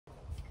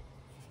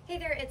Hey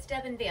there, it's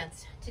Deb and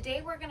Vance.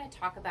 Today we're going to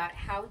talk about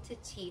how to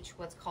teach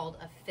what's called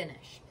a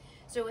finish.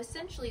 So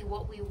essentially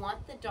what we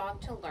want the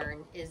dog to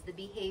learn is the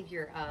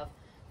behavior of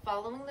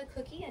following the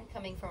cookie and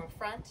coming from a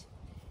front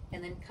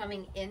and then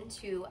coming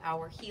into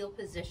our heel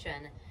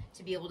position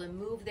to be able to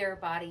move their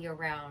body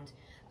around.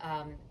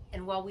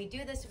 And while we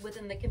do this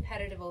within the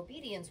competitive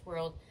obedience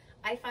world,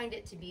 I find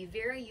it to be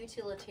very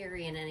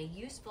utilitarian and a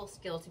useful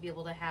skill to be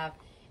able to have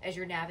as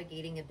you're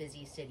navigating a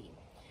busy city.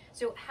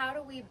 So how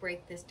do we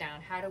break this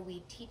down? How do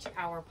we teach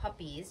our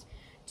puppies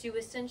to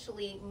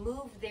essentially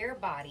move their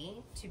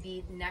body to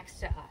be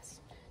next to us?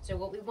 So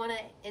what we want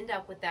to end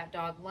up with that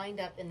dog lined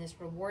up in this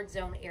reward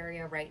zone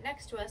area right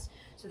next to us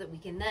so that we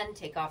can then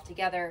take off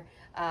together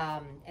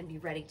and be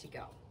ready to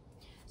go.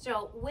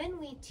 So when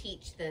we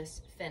teach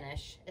this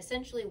finish,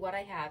 essentially what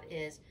I have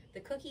is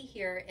the cookie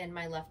here in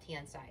my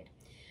left-hand side.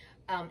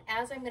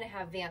 As I'm going to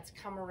have Vance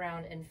come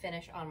around and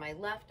finish on my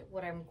left,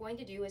 what I'm going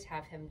to do is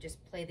have him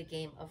just play the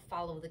game of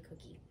follow the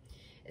cookie.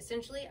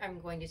 Essentially,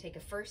 I'm going to take a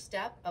first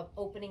step of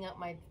opening up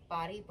my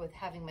body with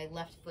having my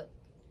left foot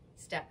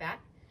step back,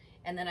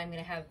 and then I'm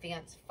going to have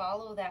Vance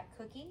follow that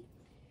cookie,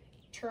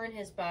 turn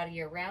his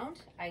body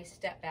around, I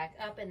step back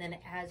up, and then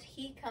as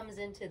he comes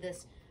into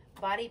this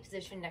body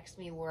position next to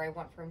me where I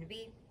want for him to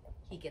be,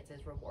 he gets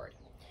his reward.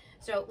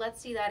 So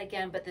let's see that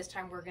again, but this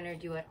time we're going to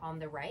do it on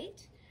the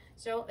right.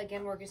 So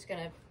again, we're just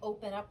gonna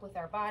open up with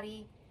our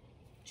body,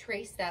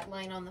 trace that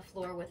line on the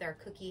floor with our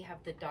cookie,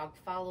 have the dog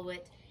follow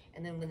it,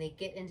 and then when they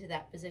get into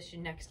that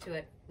position next to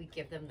it, we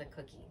give them the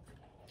cookie.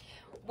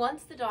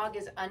 Once the dog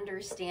is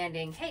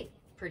understanding, hey,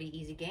 pretty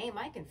easy game,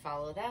 I can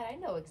follow that, I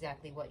know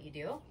exactly what you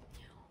do,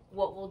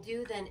 what we'll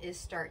do then is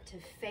start to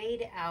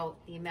fade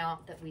out the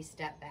amount that we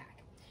step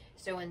back.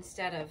 So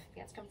instead of,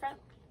 Vance, come front.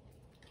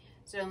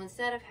 So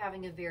instead of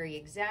having a very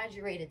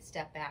exaggerated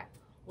step back,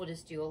 we'll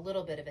just do a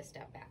little bit of a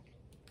step back.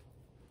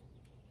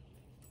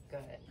 Good.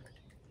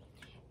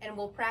 And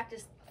we'll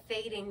practice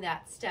fading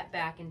that step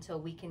back until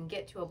we can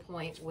get to a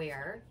point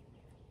where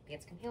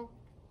Vance can heel.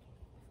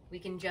 We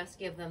can just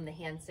give them the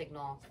hand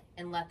signal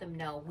and let them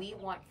know we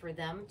want for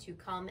them to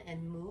come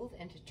and move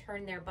and to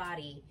turn their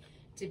body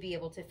to be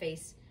able to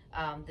face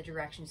the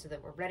direction so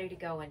that we're ready to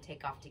go and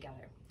take off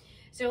together.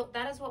 So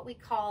that is what we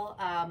call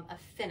a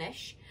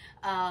finish,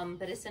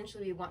 but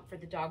essentially we want for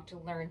the dog to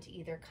learn to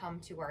either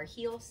come to our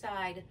heel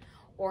side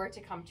or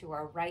to come to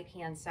our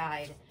right-hand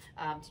side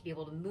to be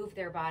able to move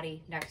their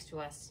body next to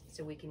us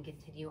so we can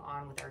continue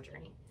on with our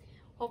journey.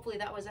 Hopefully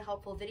that was a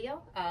helpful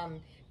video.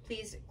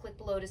 Please click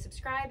below to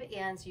subscribe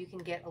and so you can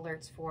get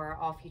alerts for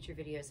all future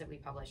videos that we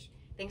publish.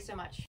 Thanks so much.